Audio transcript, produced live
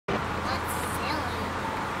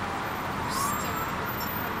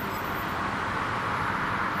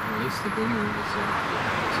What's the balloon?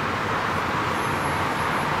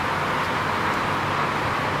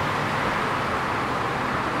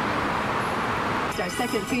 Our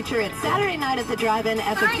second feature, it's Saturday night at the drive-in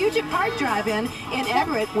at the Puget Park Drive-In in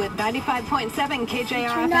Everett with 95.7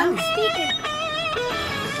 KJR FM.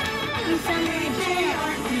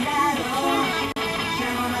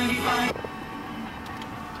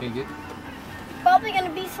 Take it. Probably gonna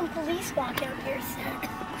be some police walk out here soon.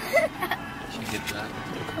 Should get that.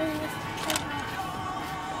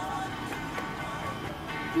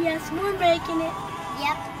 Yes, we're making it.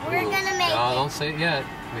 Yep, we're gonna make it. No, don't say it yet.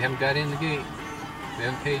 We haven't got in the gate. We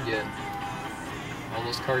haven't paid yet. All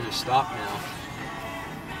those cars are stopped now.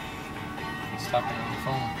 He's talking on the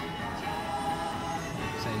phone.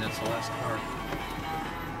 Saying that's the last car.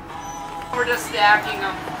 We're just stacking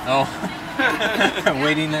them. Oh.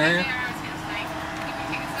 Waiting there?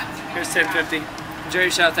 Here's 1050. Enjoy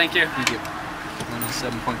your show, thank you. Thank you.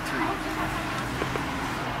 107.3.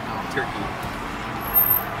 Oh, turkey.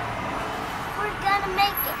 We're gonna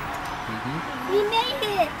make it. We made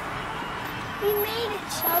it. We made it,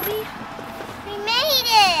 Shelby. We made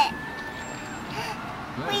it.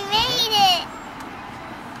 We made it.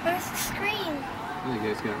 Where's the screen? You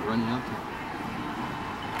guys got running out there.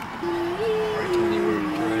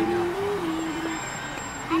 Right now.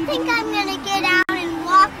 I think I'm gonna get out and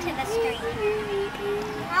walk to the screen.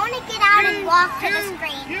 I want to get out and walk to the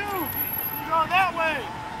screen. You go that way.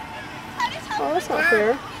 Oh, that's not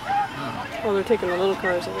fair. Oh, they're taking the little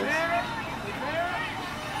cars, I guess.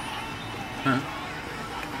 Huh?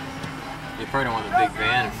 They probably don't want a big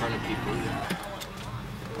van in front of people either.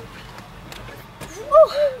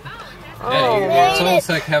 Yeah, it's almost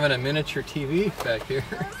like having a miniature TV back here.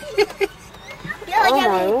 Oh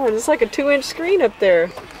my lord, it's like a 2-inch screen up there.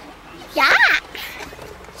 Yeah.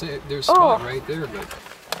 See, there's a spot right there, but...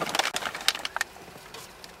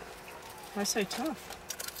 I say tough.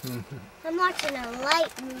 I'm watching a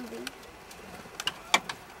light movie.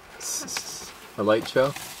 A light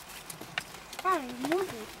show? Not a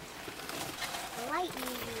movie. A light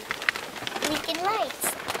movie. Making lights.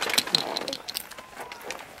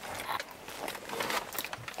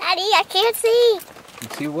 Daddy, I can't see. You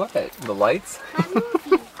see what? The lights? My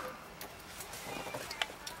movie.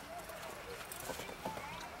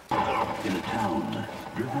 In a town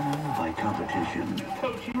driven by competition.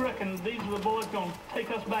 Coach, you reckon these are the boys gonna take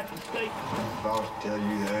us back to state? If I was to tell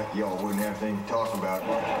you that, y'all wouldn't have anything to talk about.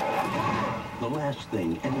 The last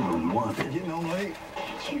thing anyone wanted Getting on late.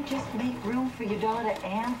 Can't you just make room for your daughter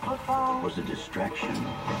and football? was a distraction.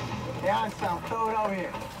 Yeah, Einstein, throw it over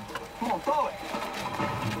here. Come on, throw it.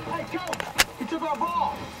 Hey, coach, he took our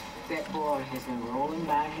ball. That boy has been rolling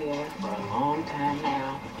by here for a long time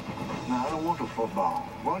now. No, I don't want the football.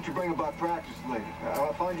 Why don't you bring it by practice later?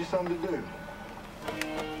 I'll find you something to do.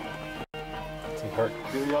 It's hurt.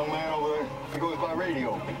 See the young man over there? He goes by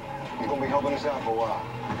radio. He's gonna be helping us out for a while.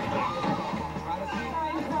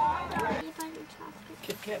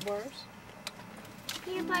 Kit Kat bars.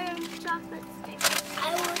 Peanut butter and chocolate sticks.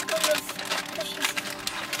 I want those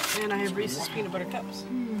cushions. And I have Reese's peanut butter cups.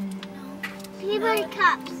 Peanut butter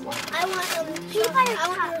cups. I want peanut butter cups. I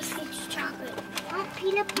want Reese's chocolate. I want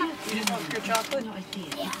peanut butter. You just want pure chocolate?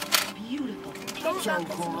 Yeah. Beautiful. Pure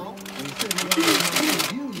chocolate. I want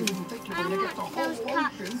those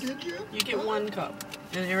cups. You get 1 cup.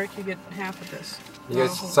 And Eric, you get half of this. You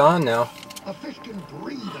guys, it's on now. A fish can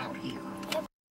breathe out here.